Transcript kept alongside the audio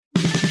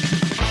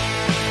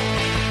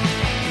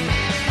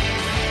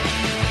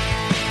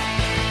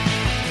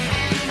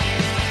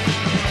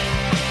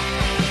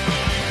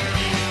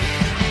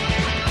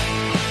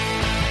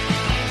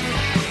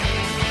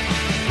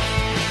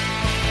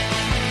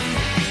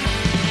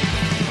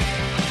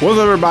What's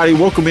up, everybody?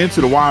 Welcome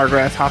into the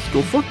Wiregrass High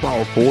School Football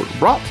Report,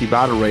 brought to you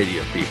by the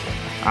radio people.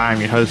 I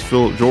am your host,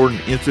 Phillip Jordan,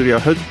 in-studio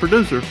host and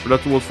producer for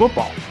Dothan Wolves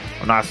football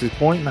on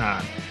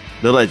 96.9,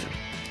 The Legend.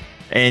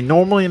 And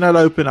normally in that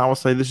open, I would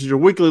say this is your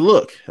weekly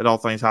look at all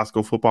things high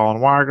school football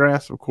on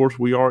Wiregrass. Of course,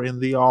 we are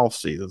in the off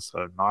season,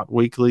 so not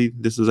weekly.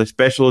 This is a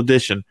special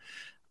edition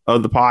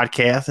of the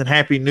podcast. And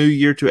Happy New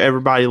Year to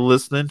everybody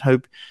listening.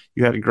 Hope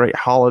you had a great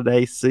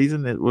holiday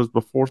season. It was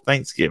before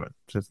Thanksgiving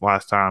since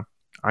last time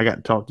I got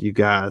to talk to you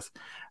guys.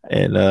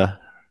 And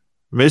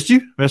missed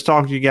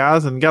talking to you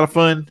guys, and got a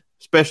fun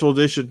special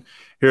edition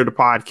here at the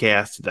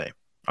podcast today.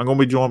 I'm going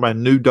to be joined by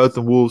new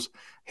Dothan Wolves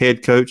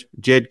head coach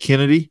Jed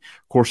Kennedy.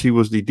 Of course, he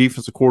was the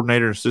defensive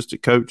coordinator and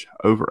assistant coach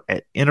over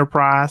at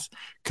Enterprise,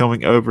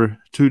 coming over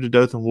to the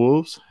Dothan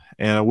Wolves.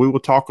 And we will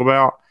talk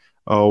about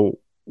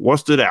what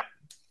stood out.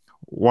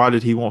 Why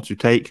did he want to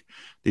take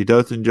the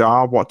Dothan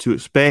job? What to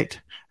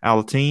expect out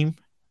of the team?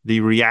 The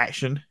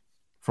reaction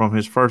from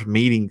his first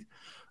meeting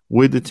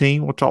with the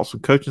team. We'll talk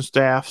some coaching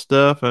staff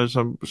stuff and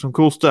some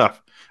cool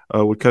stuff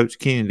with Coach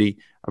Kennedy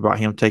about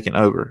him taking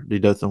over the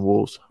Dothan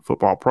Wolves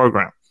football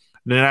program.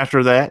 And then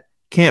after that,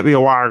 can't be a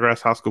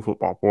Wiregrass High School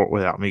football report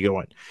without me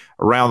going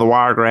around the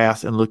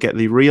Wiregrass and look at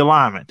the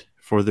realignment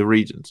for the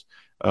regions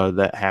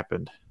that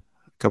happened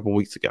a couple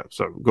weeks ago.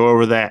 So go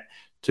over that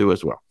too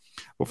as well.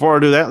 Before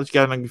I do that, let's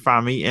go ahead and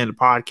find me and the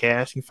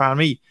podcast. You can find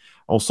me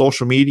on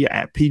social media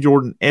at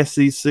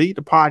PJordanSEC.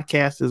 The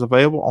podcast is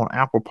available on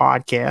Apple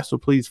Podcasts, so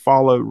please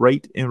follow,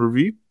 rate, and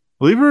review.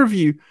 Leave a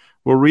review.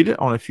 We'll read it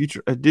on a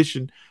future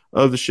edition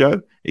of the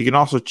show. You can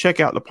also check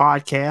out the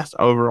podcast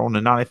over on the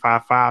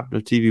 95.5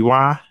 The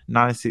TVY,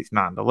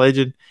 96.9 The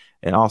Legend,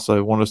 and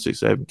also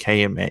 106.7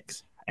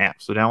 KMX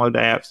app. So download the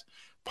apps.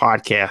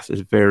 Podcast is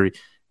very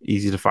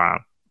easy to find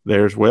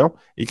there as well.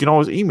 You can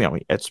always email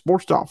me at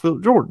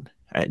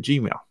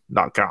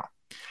sports.philipjordan@gmail.com.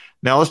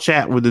 Now let's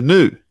chat with the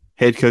new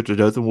head coach of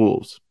Dothan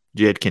Wolves,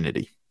 Jed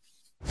Kennedy.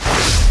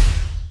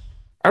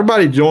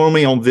 Everybody join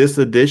me on this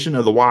edition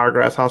of the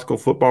Wiregrass High School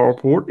Football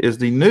Report is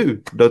the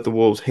new Dothan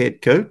Wolves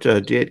head coach,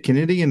 Jed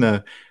Kennedy.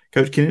 And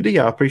Coach Kennedy,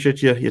 I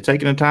appreciate you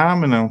taking the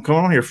time and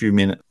coming on here for a few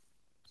minutes.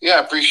 Yeah,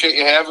 I appreciate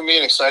you having me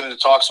and excited to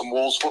talk some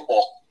Wolves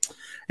football.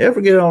 Yeah, if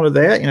we get on to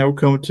that, we're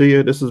coming to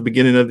you. This is the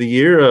beginning of the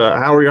year.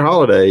 How were your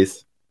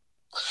holidays?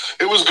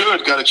 It was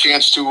good. Got a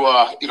chance to,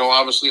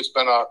 obviously it's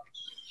been a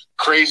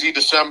crazy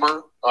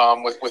December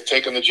with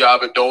taking the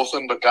job at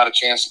Dothan, but got a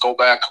chance to go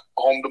back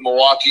home to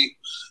Milwaukee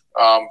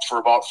for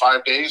about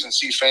 5 days and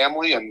see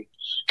family, and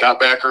got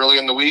back early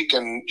in the week,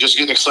 and just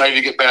getting excited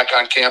to get back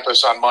on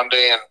campus on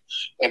Monday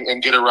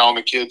and get around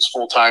the kids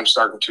full time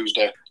starting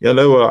Tuesday. Yeah, I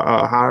know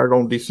I hired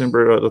on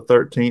December the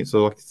 13th,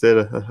 so like I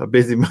said, a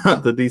busy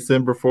month of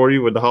December for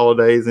you with the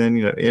holidays and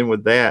in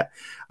with that.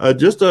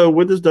 Just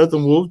with this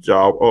Dothan Wolves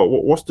job,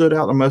 what stood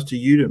out the most to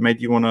you that made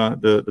you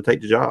want to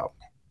take the job?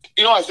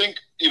 I think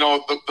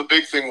the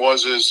big thing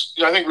is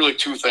I think really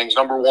two things.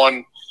 Number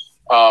one,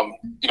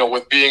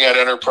 with being at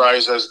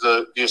Enterprise as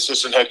the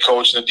assistant head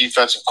coach and the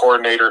defensive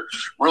coordinator,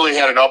 really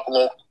had an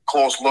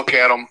close look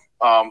at them,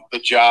 the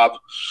job,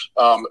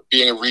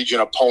 being a region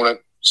opponent.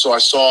 So I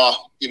saw,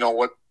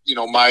 what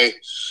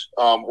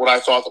I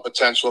thought the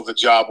potential of the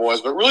job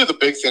was. But really the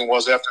big thing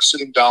was after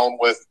sitting down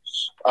with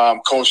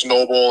Coach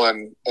Noble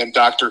and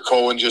Dr.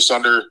 Cohen, just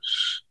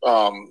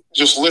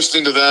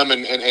listening to them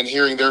and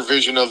hearing their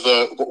vision of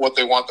what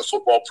they want the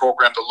football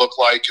program to look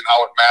like and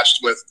how it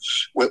matched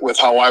with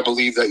how I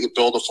believe that you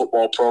build a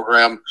football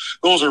program.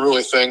 Those are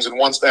really things. And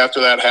once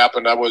after that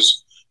happened, I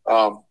was,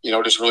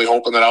 just really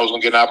hoping that I was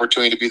going to get an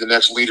opportunity to be the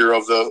next leader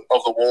of the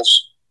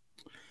Wolves.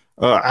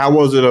 How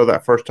was it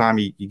that first time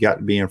you got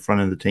to be in front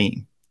of the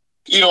team?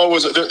 There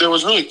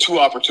was really two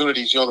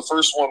opportunities. The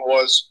first one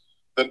was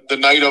the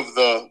night of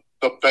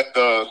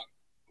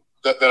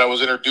that I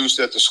was introduced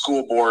at the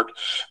school board,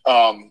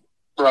 or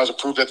I was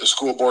approved at the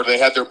school board. They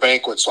had their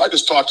banquet. So I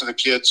just talked to the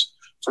kids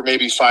for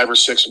maybe 5 or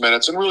 6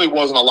 minutes, and really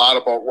wasn't a lot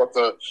about what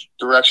the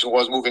direction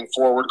was moving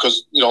forward,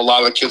 because, a lot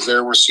of the kids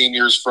there were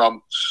seniors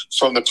from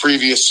the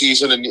previous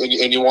season, and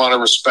you want to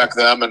respect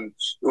them. And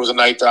it was a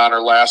night to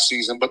honor last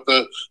season. But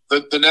the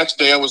next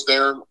day I was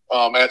there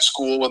at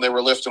school when they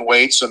were lifting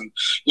weights, and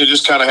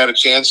just kind of had a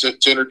chance to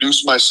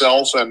introduce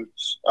myself. And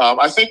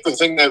I think the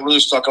thing that really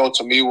stuck out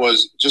to me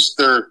was just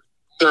their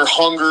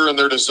hunger and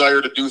their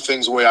desire to do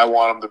things the way I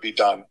want them to be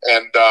done.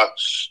 And,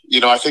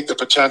 I think the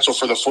potential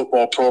for the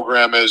football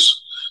program is,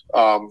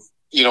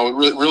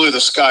 really the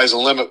sky's the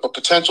limit, but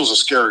potential is a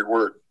scary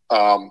word.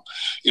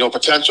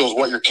 Potential is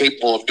what you're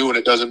capable of doing.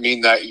 It doesn't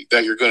mean that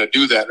you're going to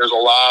do that. There's a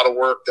lot of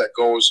work that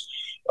goes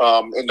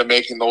into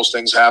making those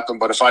things happen.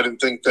 But if I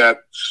didn't think that,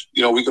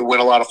 we could win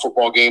a lot of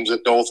football games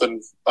at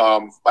Dothan,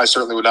 I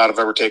certainly would not have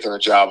ever taken the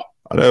job.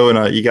 I know,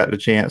 and you got the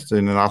chance,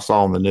 and I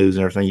saw on the news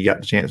and everything, you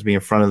got the chance to be in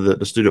front of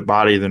the student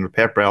body and the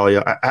pep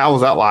rally. How was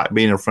that like,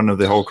 being in front of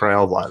the whole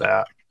crowd like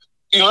that?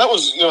 That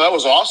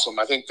was awesome.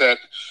 I think that,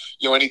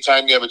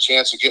 anytime you have a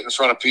chance to get in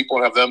front of people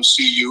and have them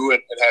see you and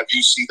have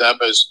you see them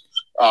is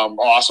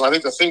awesome. I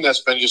think the thing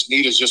that's been just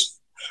neat is just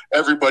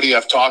everybody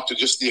I've talked to,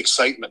 just the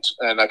excitement,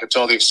 and I could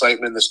tell the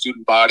excitement in the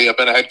student body. I've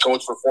been a head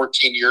coach for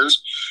 14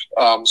 years,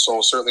 so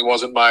it certainly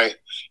wasn't my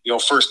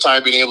first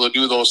time being able to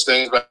do those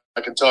things. But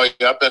I can tell you,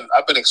 I've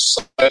been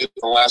excited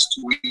for the last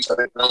 2 weeks. I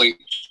think really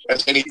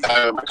at any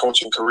time in my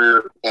coaching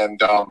career,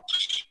 and I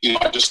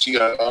just see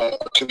a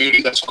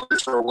community that's hungry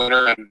for a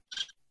winner,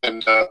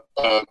 and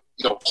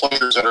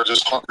players that are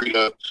just hungry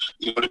to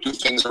to do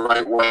things the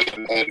right way,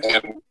 and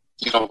have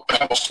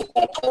a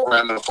football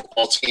program and a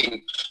football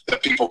team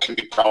that people can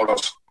be proud of.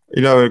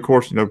 Of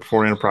course,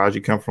 before Enterprise,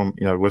 you come from,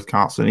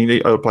 Wisconsin.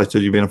 Any other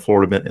places you've been in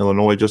Florida, been in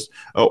Illinois. Just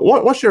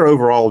what's your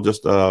overall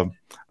just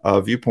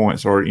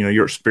viewpoints or,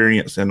 your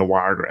experience in the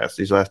Wiregrass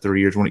these last 3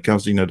 years when it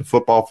comes to, the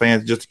football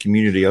fans, just the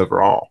community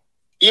overall?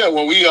 Yeah,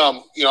 well,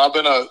 I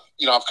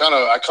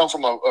come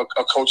from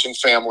a coaching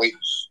family.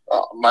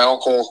 My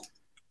uncle,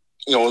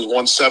 has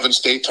won 7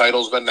 state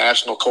titles, been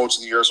national coach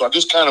of the year. So I've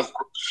just kind of,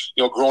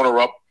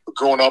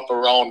 grown up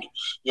around,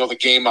 the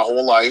game my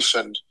whole life,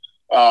 and,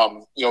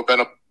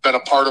 been a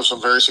part of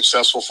some very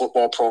successful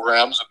football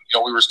programs. And,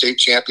 we were state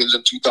champions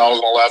in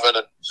 2011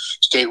 and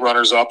state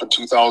runners up in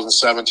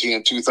 2017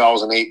 and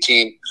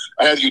 2018.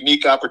 I had a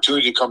unique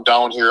opportunity to come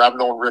down here. I've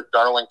known Rick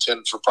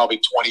Darlington for probably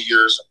 20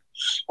 years.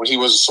 When he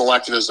was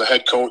selected as the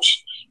head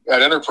coach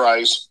at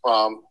Enterprise,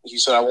 he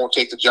said, I won't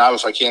take the job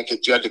if I can't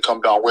get Jed to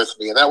come down with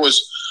me. And that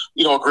was,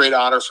 a great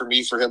honor for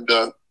me, for him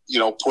to,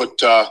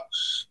 put,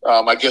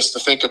 I guess, to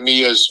think of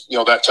me as,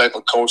 that type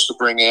of coach to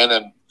bring in.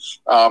 And,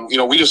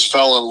 we just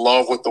fell in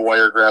love with the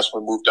Wiregrass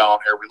when we moved down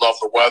here. We love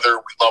the weather.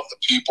 We love the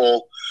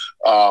people.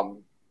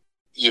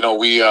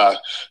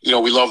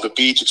 We love the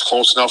beach. It's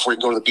close enough where you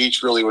can go to the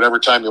beach really whatever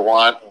time you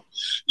want.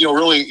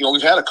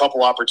 We've had a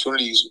couple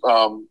opportunities,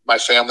 my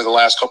family, the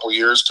last couple of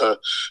years to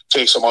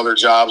take some other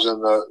jobs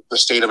in the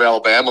state of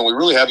Alabama, and we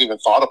really haven't even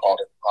thought about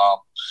it.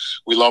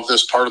 We love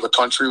this part of the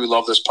country. We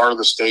love this part of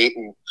the state,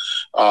 and,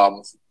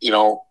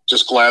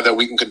 just glad that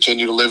we can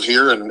continue to live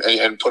here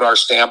and put our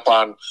stamp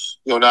on,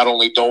 not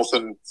only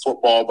Dothan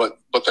football, but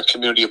the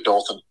community of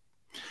Dothan.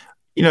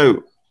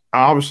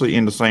 Obviously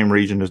in the same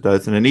region as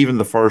Dothan, and even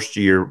the first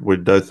year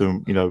with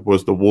Dothan,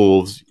 was the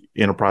Wolves.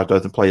 Enterprise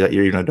Dothan played that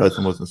year, even though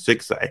Dothan was in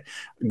 6A.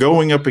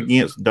 Going up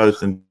against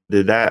Dothan,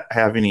 did that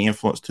have any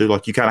influence too?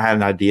 Like, you kind of had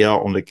an idea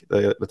on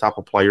the type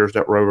of players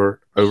that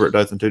were over at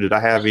Dothan too. Did I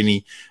have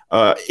any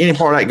part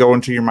of that go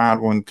into your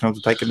mind when it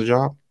comes to taking the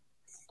job?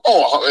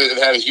 Oh, it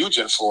had a huge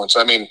influence.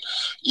 I mean,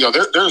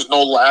 there's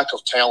no lack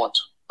of talent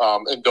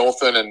in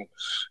Dothan, and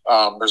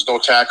there's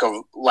no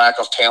lack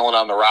of talent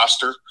on the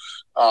roster.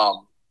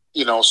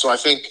 So I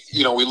think,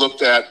 we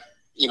looked at,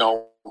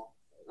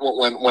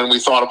 when we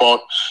thought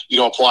about,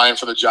 applying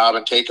for the job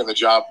and taking the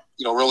job,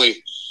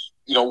 really,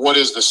 what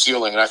is the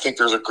ceiling? And I think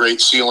there's a great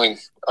ceiling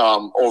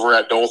over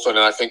at Dothan.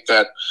 And I think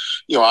that,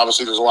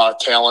 obviously there's a lot of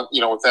talent.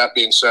 With that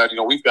being said,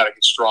 we've got to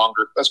get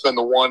stronger. That's been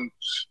the one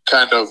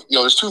kind of,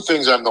 there's 2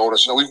 things I've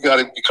noticed. We've got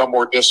to become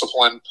more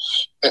disciplined,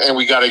 and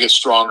we got to get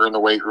stronger in the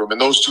weight room. And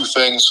those 2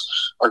 things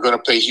are going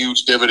to pay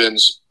huge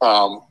dividends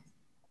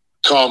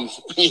come,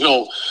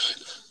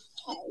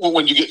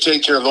 when you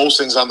take care of those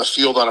things on the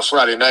field on a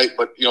Friday night.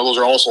 But, those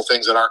are also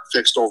things that aren't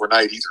fixed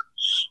overnight either.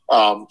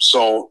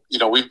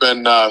 We've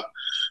been,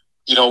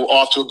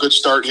 off to a good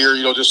start here,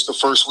 just the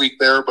first week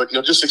there, but,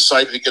 just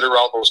excited to get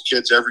around those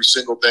kids every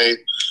single day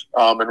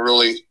and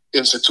really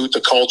institute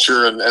the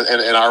culture and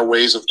our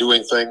ways of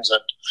doing things.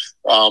 And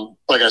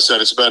like I said,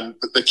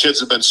 the kids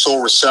have been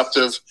so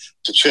receptive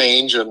to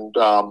change. And,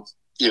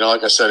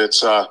 like I said,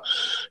 it's,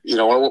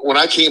 when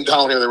I came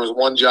down here, there was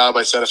one job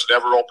I said, if it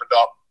ever opened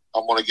up,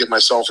 I'm going to give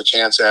myself a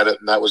chance at it,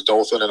 and that was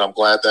Dothan. And I'm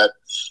glad that,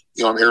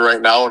 I'm here right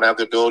now and have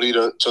the ability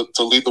to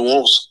lead the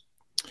Wolves.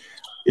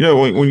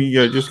 When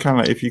you just kind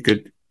of, if you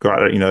could go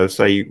out,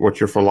 say what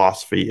your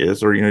philosophy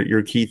is, or,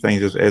 your key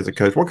things as a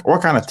coach,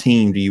 what kind of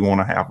team do you want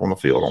to have on the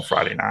field on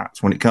Friday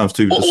nights when it comes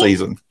to the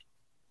season?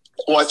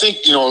 Well, I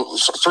think,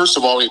 first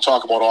of all, when you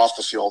talk about off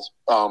the field,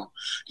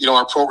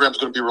 our program is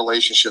going to be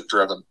relationship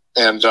driven.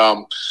 And,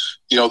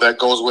 that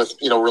goes with,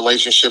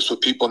 relationships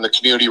with people in the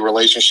community,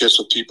 relationships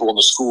with people in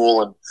the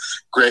school, and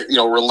great,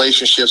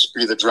 relationships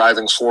be the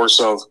driving force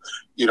of,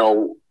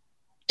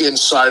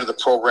 inside of the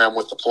program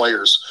with the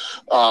players.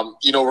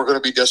 We're going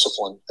to be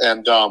disciplined.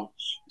 And, I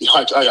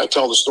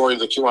tell the story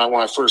that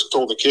when I first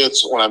told the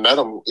kids, when I met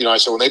them, I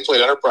said, when they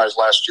played Enterprise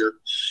last year,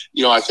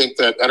 I think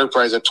that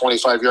Enterprise had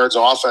 25 yards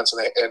of offense,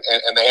 and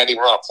they hadn't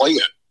even run a play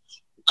yet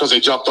because they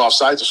jumped off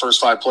sides the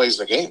first 5 plays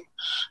of the game.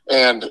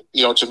 And,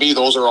 to me,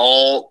 those are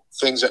all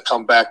things that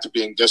come back to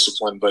being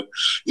disciplined. But,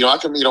 we're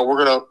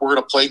going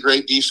to play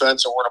great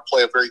defense, and we're going to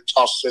play a very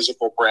tough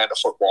physical brand of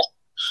football.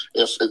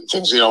 If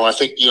things, I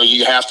think,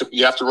 you have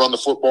to run the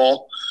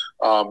football.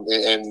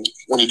 And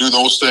when you do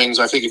those things,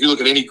 I think if you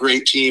look at any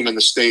great team in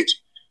the state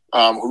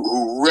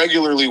who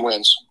regularly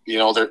wins,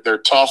 they're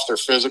tough, they're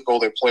physical,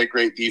 they play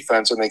great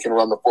defense, and they can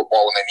run the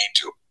football when they need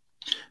to.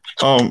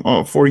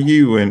 For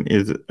you, and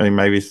is it, and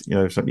maybe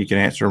something you can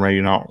answer,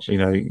 maybe not,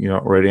 you're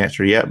not ready to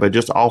answer yet, but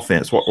just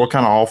offense. What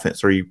kind of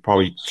offense are you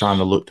probably trying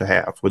to look to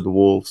have with the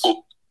Wolves?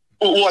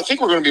 Well, I think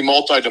we're going to be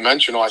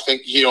multidimensional. I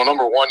think,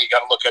 number one, you got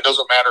to look at, it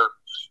doesn't matter,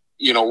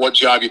 what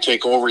job you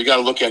take over, you got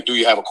to look at, do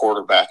you have a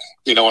quarterback?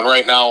 And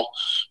right now,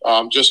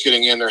 just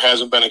getting in, there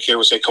hasn't been a kid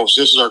who say, Coach,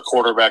 this is our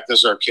quarterback, this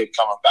is our kid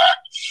coming back.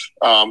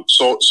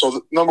 So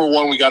number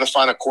one, we got to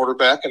find a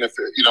quarterback, and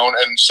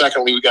and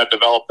secondly, we got to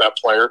develop that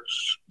player.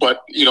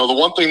 But the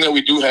one thing that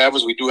we do have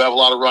is we do have a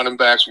lot of running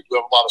backs, we do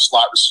have a lot of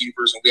slot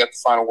receivers, and we have to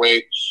find a way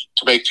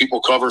to make people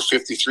cover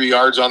 53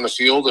 yards on the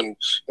field and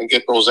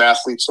get those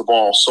athletes the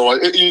ball. So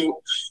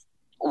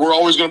we're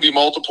always going to be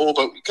multiple,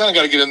 but we kind of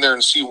got to get in there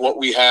and see what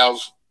we have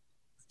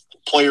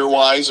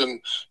player-wise and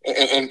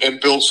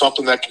build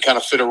something that can kind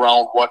of fit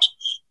around what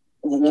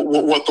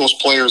those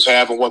players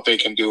have and what they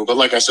can do. But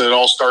like I said, it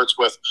all starts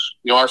with,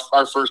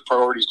 our first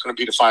priority is going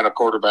to be to find a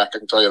quarterback. I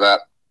can tell you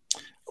that.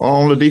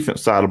 On the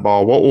defense side of the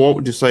ball, what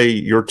would you say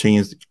your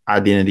team's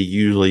identity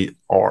usually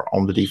are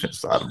on the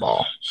defense side of the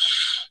ball?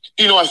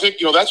 I think,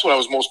 that's what I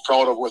was most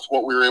proud of with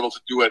what we were able to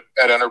do at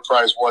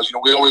Enterprise was,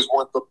 we always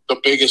weren't the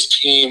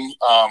biggest team.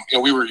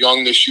 We were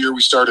young this year.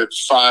 We started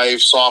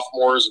 5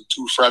 sophomores and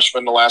 2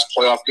 freshmen the last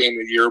playoff game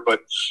of the year.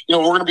 But,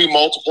 we're going to be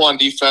multiple on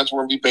defense. We're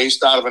going to be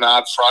based out of an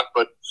odd front,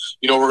 but,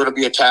 we're going to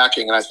be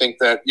attacking. And I think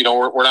that,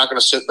 we're not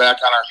going to sit back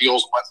on our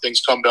heels and let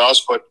things come to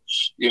us, but,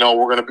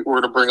 we're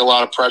going to bring a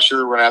lot of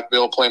pressure. We're going to have to be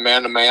able to play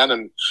man to man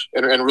and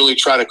really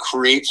try to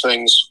create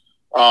things.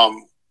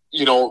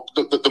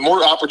 The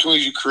more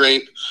opportunities you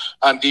create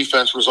on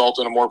defense result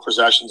in more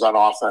possessions on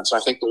offense.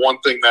 I think the one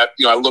thing that,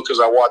 I look as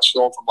I watch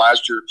film from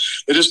last year,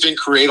 it just didn't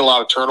create a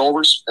lot of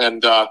turnovers.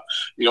 And, to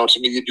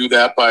me, you do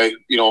that by,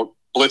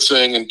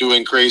 blitzing and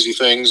doing crazy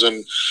things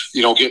and,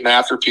 getting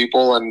after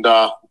people. And,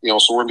 so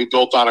we're going to be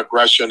built on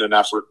aggression and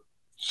effort.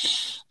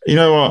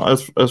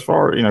 As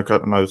far, I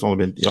know it's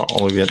only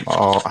been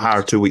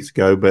hired 2 weeks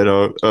ago,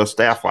 but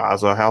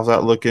staff-wise, how's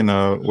that looking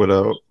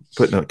with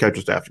putting a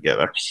coaching staff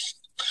together?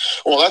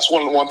 Well, that's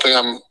one thing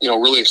I'm,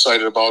 really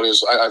excited about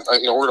is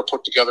we're going to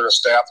put together a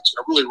staff that's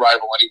going to really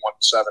rival anyone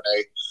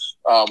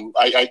in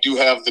 7A. I do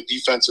have the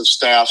defensive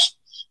staff,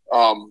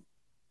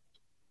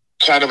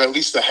 kind of at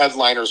least the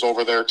headliners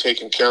over there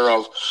taken care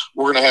of.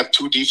 We're going to have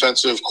 2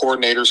 defensive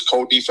coordinators,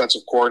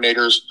 co-defensive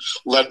coordinators,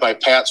 led by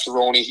Pat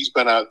Cerrone. He's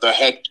been the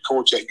head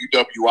coach at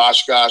UW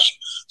Oshkosh.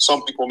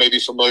 Some people may be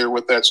familiar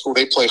with that school.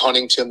 They play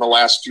Huntington the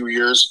last few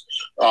years.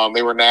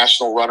 They were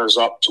national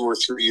runners-up 2 or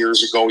 3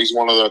 years ago. He's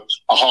a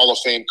Hall of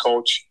Fame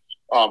coach,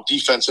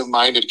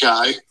 defensive-minded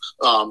guy,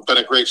 been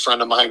a great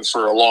friend of mine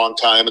for a long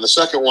time. And the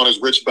second one is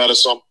Rich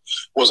Bettesum,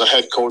 was a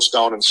head coach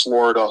down in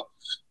Florida.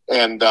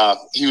 And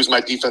he was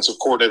my defensive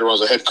coordinator. I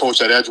was a head coach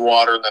at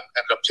Edgewater and then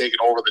ended up taking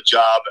over the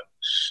job.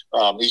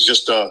 And he's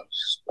just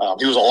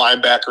he was a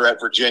linebacker at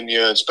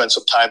Virginia and spent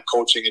some time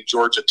coaching at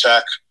Georgia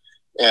Tech.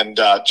 And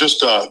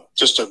just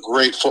a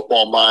great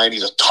football mind.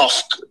 He's a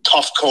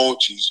tough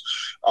coach.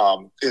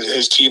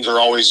 His teams are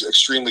always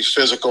extremely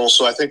physical.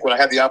 So I think when I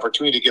had the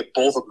opportunity to get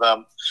both of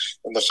them,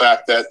 and the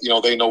fact that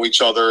they know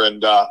each other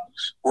and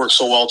work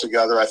so well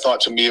together, I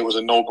thought to me it was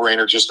a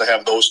no-brainer just to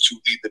have those 2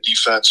 lead the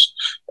defense.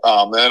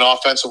 And then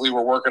offensively,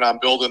 we're working on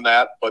building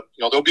that. But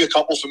there'll be a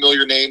couple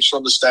familiar names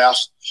from the staff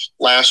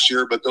last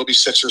year, but there'll be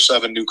 6 or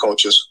 7 new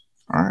coaches.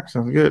 All right,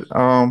 sounds good.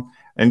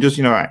 And just,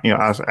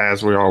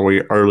 as we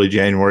are early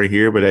January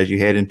here, but as you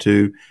head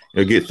into,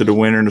 get through the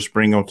winter and the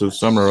spring onto the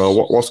summer,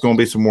 what's going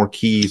to be some more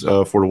keys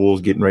for the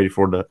Wolves getting ready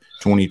for the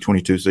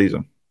 2022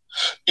 season?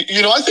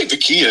 I think the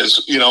key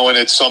is, and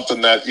it's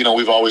something that,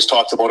 we've always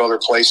talked about other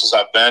places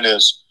I've been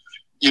is,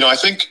 I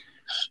think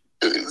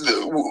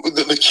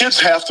the kids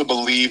have to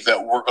believe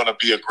that we're going to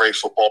be a great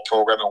football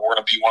program and we're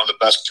going to be one of the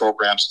best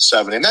programs in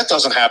 7. And that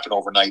doesn't happen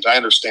overnight. I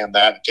understand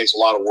that. It takes a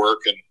lot of work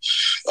and,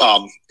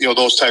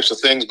 those types of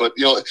things. But,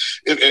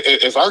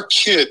 if our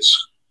kids,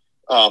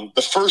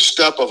 the first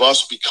step of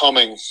us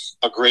becoming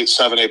a great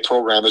 7A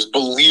program is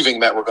believing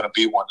that we're going to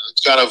be one.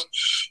 It's kind of,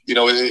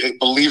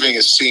 believing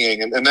is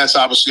seeing. And that's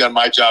obviously on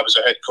my job as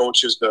a head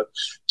coach is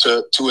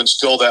to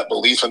instill that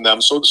belief in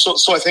them. So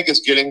I think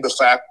it's getting the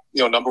fact,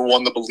 number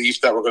one, the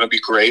belief that we're going to be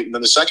great. And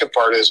then the second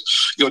part is,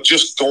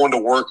 just going to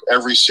work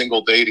every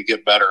single day to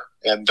get better.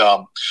 And,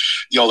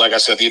 like I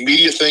said, the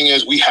immediate thing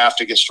is we have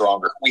to get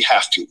stronger. We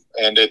have to.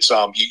 And it's,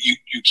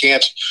 you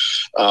can't,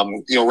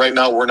 right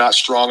now we're not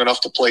strong enough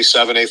to play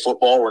 7A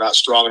football. We're not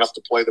strong enough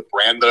to play the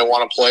brand that I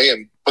want to play.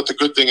 But the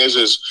good thing is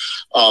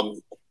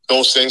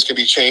those things can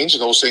be changed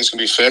and those things can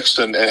be fixed.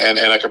 And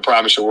I can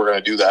promise you we're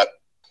going to do that.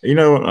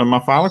 My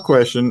final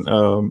question,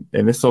 and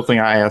it's something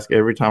I ask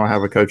every time I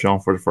have a coach on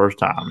for the first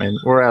time, and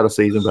we're out of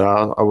season, but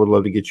I would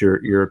love to get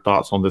your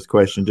thoughts on this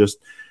question. Just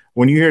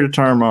when you hear the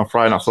term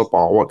Friday Night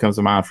Football, what comes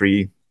to mind for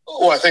you?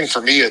 Well, I think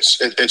for me,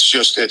 it's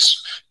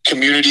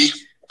community,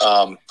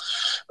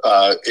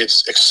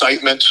 it's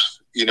excitement.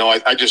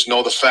 I just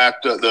know the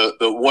fact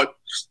that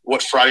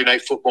what Friday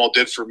Night Football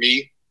did for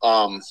me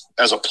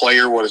as a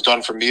player, what it's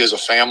done for me as a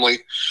family,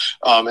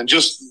 and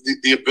just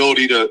the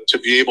ability to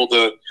be able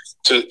to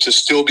to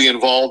still be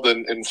involved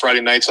in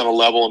Friday nights on a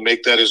level and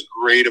make that as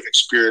great of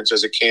experience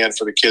as it can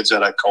for the kids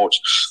that I coach.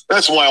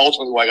 That's why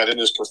ultimately why I got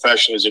into this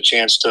profession, is a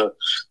chance to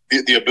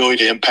the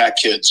ability to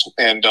impact kids.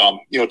 And,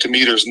 to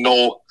me, there's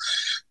no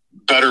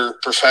better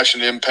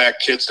profession to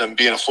impact kids than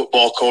being a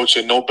football coach,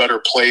 and no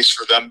better place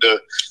for them to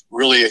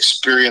really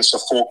experience the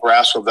full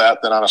grasp of that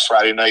than on a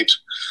Friday night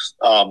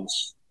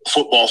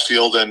football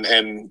field. And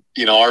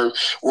we're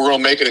going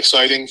to make it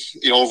exciting,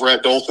 over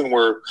at Dothan,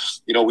 where,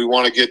 we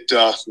want to get,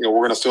 we're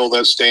going to fill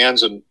that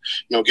stands and,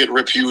 get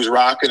Rip Hughes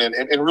rocking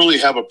and really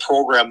have a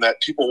program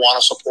that people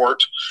want to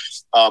support,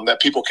 that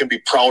people can be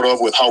proud of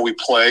with how we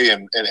play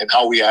and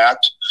how we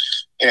act.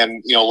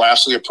 And,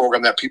 lastly, a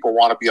program that people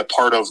want to be a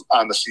part of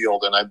on the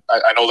field. And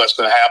I know that's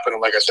going to happen.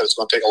 And like I said, it's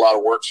going to take a lot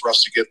of work for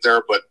us to get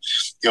there, but,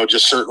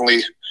 just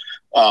certainly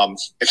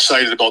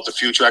excited about the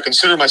future. I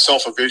consider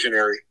myself a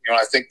visionary.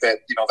 I think that,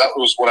 that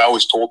was what I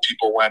always told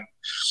people when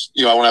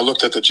I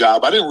looked at the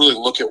job. I didn't really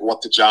look at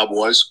what the job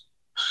was.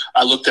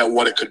 I looked at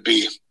what it could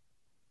be.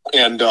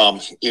 And,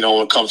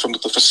 it comes from the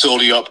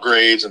facility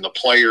upgrades and the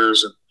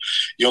players and,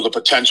 the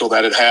potential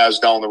that it has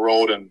down the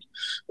road. And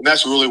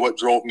that's really what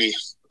drove me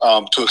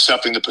to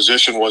accepting the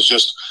position, was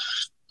just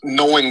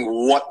knowing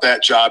what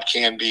that job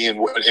can be and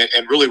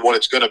really what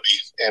it's going to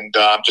be. And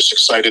I'm just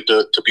excited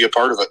to be a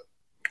part of it.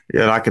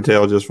 Yeah, and I can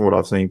tell just from what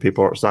I've seen,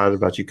 people are excited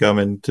about you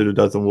coming to the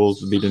Dothan Wolves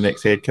to be the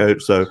next head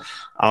coach. So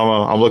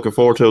I'm looking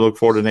forward to it. Look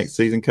forward to next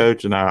season,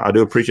 Coach. And I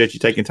do appreciate you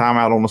taking time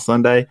out on a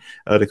Sunday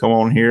to come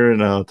on here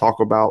and talk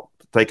about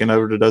taking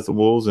over the Dothan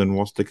Wolves and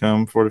what's to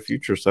come for the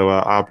future. So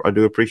I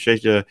do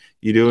appreciate you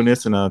doing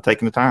this and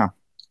taking the time.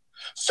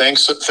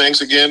 Thanks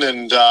again,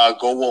 and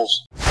go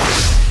Wolves.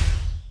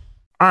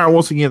 All right,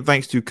 once again,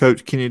 thanks to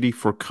Coach Kennedy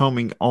for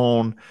coming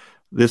on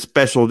this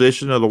special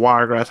edition of the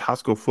Wiregrass High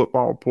School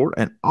Football Report,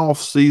 an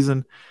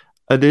off-season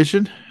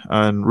edition,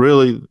 and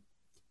really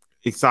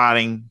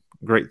exciting,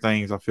 great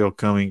things I feel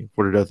coming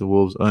for the Dothan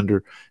Wolves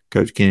under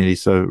Coach Kennedy.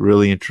 So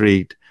really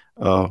intrigued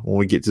when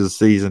we get to the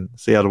season,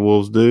 see how the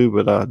Wolves do,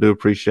 but I do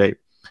appreciate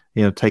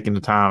taking the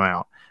time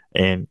out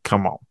and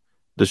come on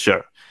the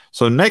show.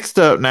 So next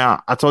up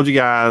now, I told you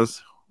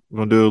guys we're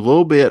going to do a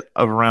little bit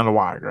of Around the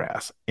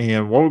Wiregrass.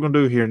 And what we're going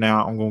to do here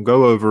now, I'm going to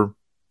go over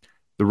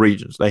the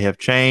regions. They have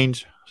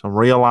changed, some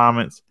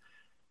realignments.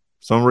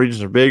 Some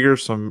regions are bigger,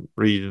 some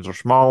regions are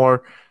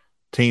smaller.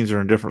 Teams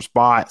are in different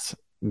spots.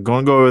 I'm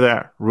going to go over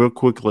that real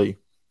quickly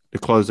to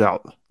close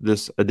out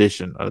this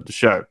edition of the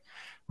show.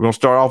 We're going to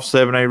start off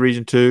 7A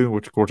Region 2,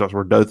 which, of course, that's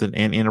where Dothan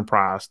and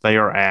Enterprise, they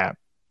are at.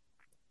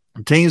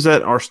 The teams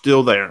that are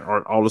still there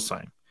are all the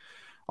same.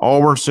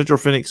 Auburn, Central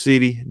Phoenix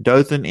City,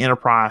 Dothan,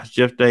 Enterprise,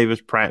 Jeff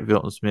Davis,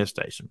 Prattville, and Smith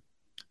Station.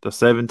 The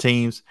 7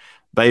 teams,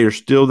 they are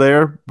still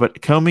there,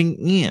 but coming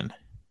in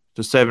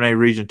to 7A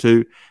Region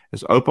 2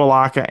 is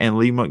Opelika and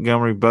Lee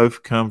Montgomery,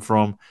 both come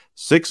from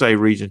 6A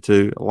Region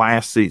 2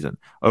 last season.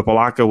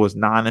 Opelika was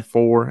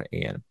 9-4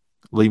 and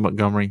Lee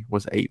Montgomery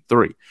was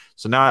 8-3.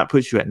 So now that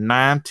puts you at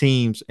 9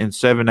 teams in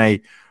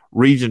 7A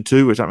Region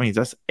 2, which that means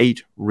that's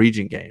 8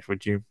 region games,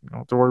 which you don't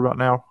have to worry about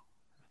now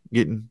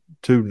getting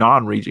 2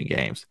 non-region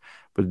games.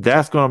 But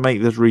that's going to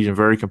make this region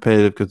very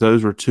competitive because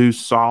those were 2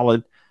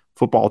 solid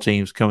football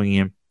teams coming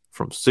in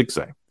from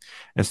 6A.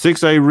 And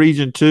 6A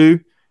Region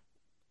 2,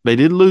 they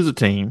did lose a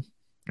team,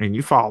 and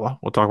Eufaula.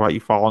 We'll talk about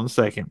Eufaula in a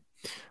second.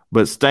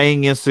 But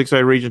staying in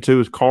 6A Region 2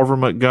 is Carver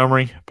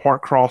Montgomery,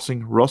 Park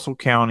Crossing, Russell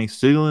County,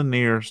 City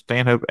Lanier,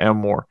 Stanhope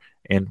Elmore,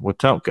 and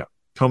Wetumpka.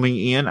 Coming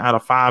in out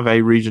of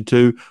 5A Region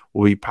 2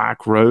 will be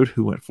Pike Road,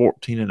 who went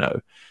 14-0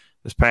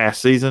 this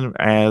past season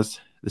as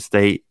the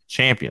state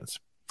champions.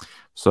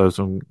 So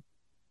some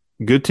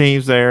good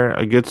teams there,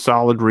 a good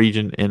solid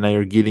region, and they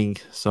are getting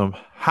some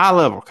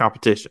high-level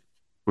competition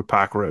with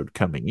Pike Road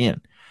coming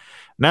in.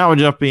 Now we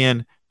jump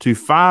in to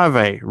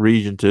 5A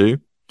Region 2.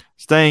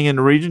 Staying in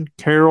the region,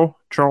 Carroll,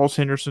 Charles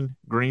Henderson,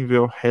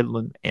 Greenville,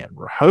 Headland, and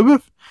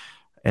Rehoboth.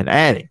 And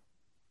adding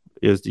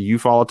is the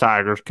Eufaula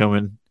Tigers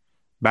coming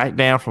back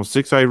down from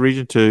 6A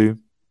Region 2.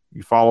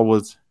 Eufaula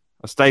was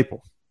a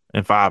staple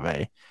in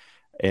 5A,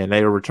 and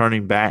they are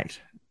returning back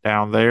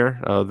down there.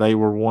 They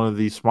were one of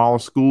the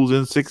smallest schools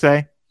in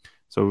 6A,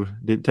 so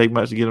it didn't take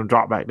much to get them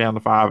dropped back down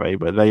to 5A,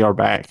 but they are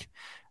back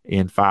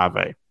in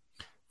 5A.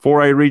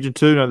 4A Region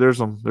 2, now there's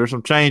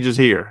some changes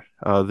here.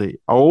 The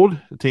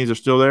teams are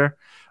still there.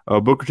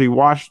 Booker T.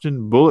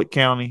 Washington, Bullitt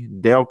County,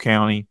 Dale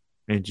County,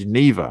 and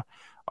Geneva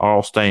are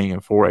all staying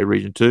in 4A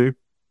Region 2.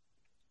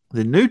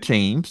 The new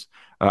teams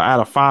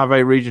out of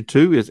 5A Region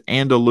 2 is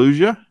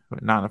Andalusia,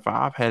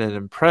 9-5, had an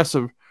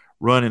impressive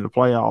run in the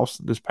playoffs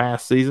this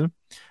past season.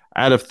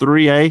 Out of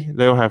 3A,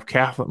 they'll have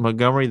Catholic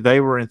Montgomery. They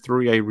were in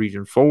 3A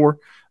Region 4.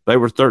 They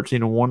were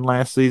 13-1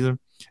 last season.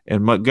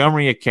 And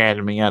Montgomery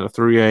Academy out of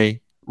 3A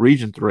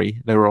Region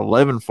 3, they were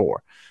 11-4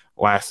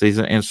 last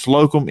season. And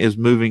Slocum is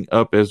moving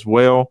up as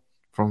well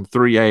from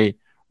 3A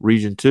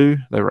Region 2.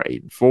 They were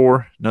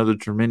 8-4. Another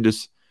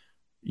tremendous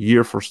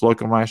year for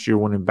Slocum last year,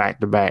 winning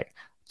back-to-back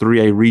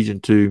 3A Region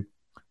 2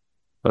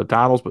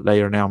 titles, but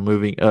they are now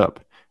moving up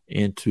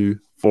into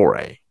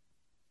 4A.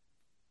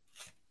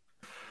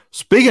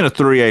 Speaking of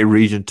 3A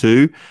Region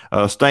 2,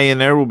 staying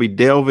there will be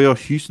Delville,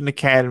 Houston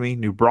Academy,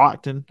 New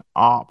Brockton,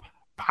 Opp,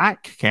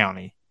 Pike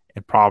County,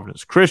 and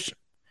Providence Christian.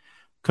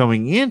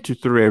 Coming into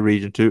 3A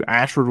Region 2,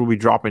 Ashford will be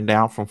dropping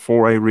down from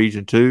 4A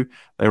Region 2.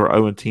 They were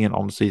 0-10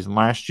 on the season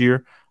last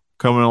year.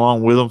 Coming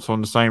along with them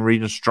from the same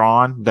region,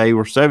 Strawn, they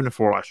were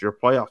 7-4 last year,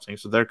 a playoff team,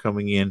 so they're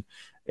coming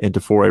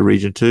into 4A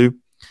Region 2.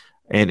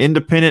 And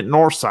Independent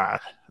Northside,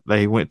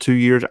 they went 2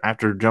 years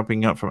after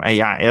jumping up from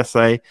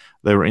AHSAA.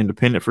 They were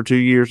independent for 2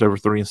 years. They were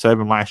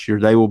 3-7 last year.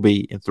 They will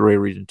be in 3A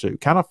Region 2.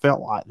 Kind of felt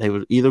like they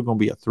were either going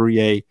to be a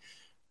 3A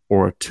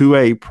or a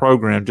 2A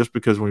program just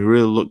because we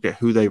really looked at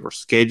who they were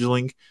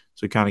scheduling.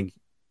 So kind of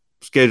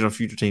scheduling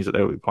future teams that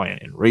they will be playing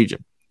in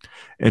region.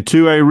 In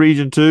 2A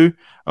Region 2,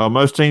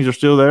 most teams are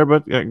still there,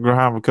 but we're going to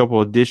have a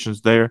couple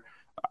additions there.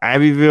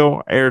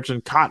 Abbeville,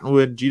 Ayrton,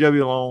 Cottonwood,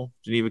 GW Lone,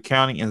 Geneva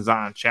County, and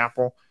Zion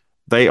Chapel.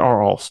 They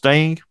are all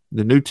staying.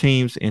 The new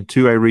teams in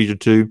 2A Region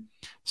 2,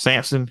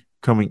 Sampson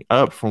coming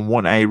up from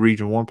 1A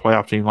Region 1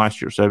 playoff team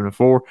last year,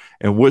 7-4,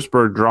 and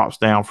Woodsburg drops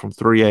down from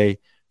 3A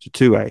to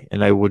 2A,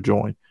 and they will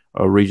join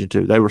Region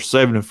 2. They were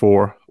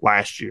 7-4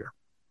 last year.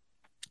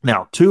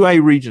 Now,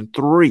 2A Region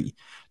 3,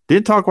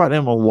 didn't talk about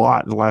them a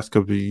lot in the last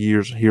couple of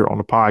years here on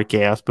the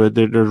podcast, but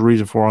there's a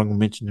reason for I'm going to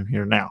mention them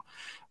here now.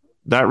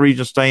 That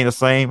region staying the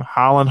same.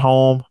 Highland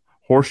Home,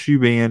 Horseshoe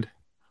Bend,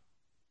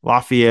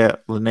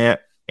 Lafayette,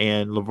 Lynette,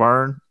 and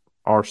Laverne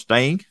are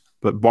staying.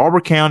 But Barber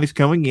County's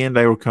coming in.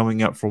 They were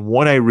coming up from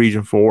 1A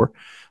Region 4.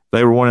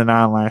 They were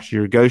 1-9 last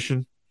year.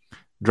 Goshen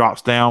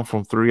drops down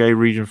from 3A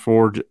Region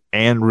 4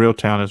 and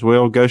Reeltown as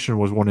well. Goshen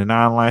was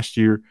 1-9 last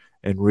year,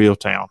 and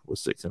Reeltown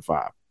was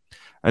 6-5.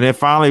 And then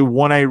finally,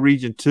 1A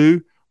Region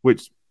 2,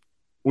 which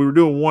we were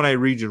doing 1A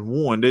Region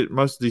 1.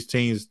 Most of these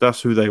teams,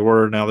 that's who they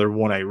were. Now they're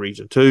 1A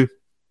Region 2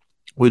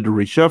 with the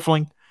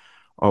reshuffling.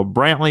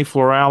 Brantley,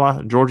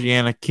 Florala,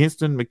 Georgiana,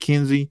 Kinston,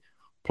 McKenzie,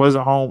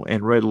 Pleasant Home,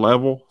 and Red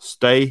Level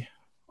stay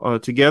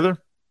together.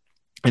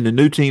 And the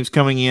new teams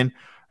coming in,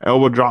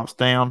 Elba drops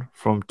down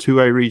from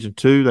 2A Region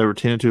 2. They were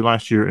 10-2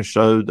 last year, and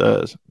so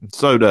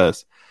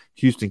does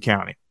Houston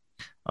County.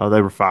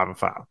 They were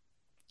 5-5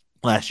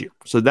 last year.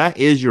 So that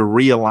is your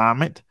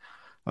realignment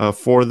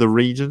for the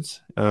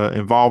regions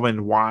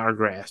involving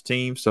Wiregrass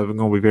teams. So it's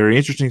going to be very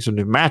interesting. Some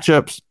new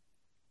matchups,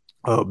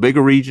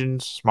 bigger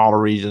regions, smaller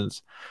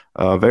regions.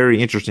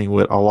 Very interesting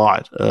with a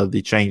lot of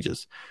the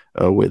changes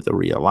with the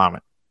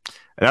realignment.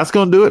 And that's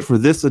going to do it for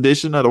this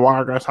edition of the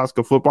Wiregrass High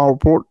School Football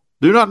Report.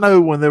 Do not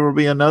know when there will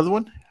be another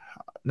one.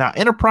 Now,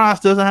 Enterprise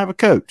doesn't have a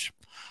coach.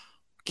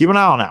 Keep an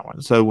eye on that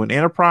one. So when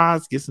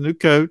Enterprise gets a new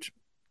coach,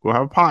 we'll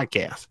have a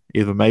podcast.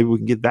 Either maybe we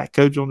can get that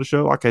coach on the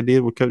show like I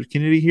did with Coach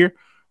Kennedy here,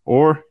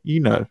 or,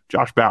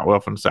 Josh Boutwell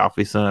from the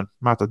Southeast Sun. I'm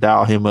about to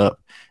dial him up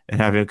and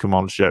have him come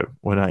on the show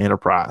when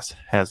Enterprise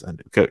has a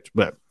new coach.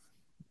 But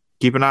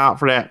keep an eye out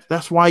for that.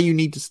 That's why you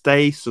need to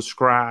stay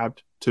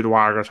subscribed to the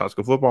Wiregrass High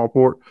School Football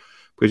Report,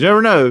 because you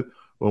never know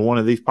when one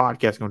of these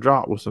podcasts is going to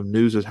drop with some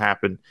news has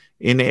happened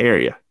in the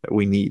area that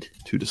we need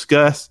to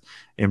discuss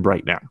and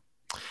break down.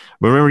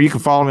 But remember, you can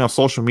follow me on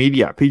social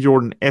media at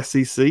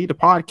PJordanSEC. The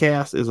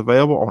podcast is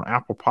available on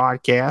Apple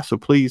Podcasts, so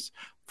please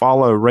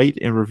follow, rate,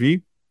 and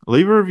review.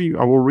 Leave a review.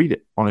 I will read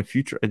it on a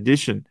future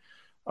edition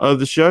of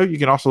the show. You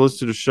can also listen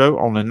to the show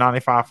on the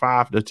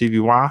 95.5 The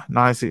TVY,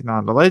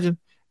 96.9 The Legend,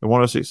 and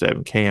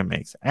 106.7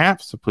 KMX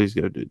app, so please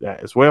go do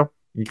that as well.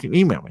 You can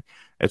email me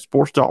at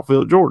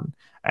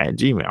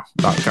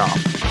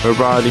sports.phillipjordan@gmail.com.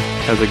 Everybody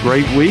has a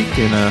great week,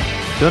 and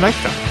until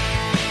next time.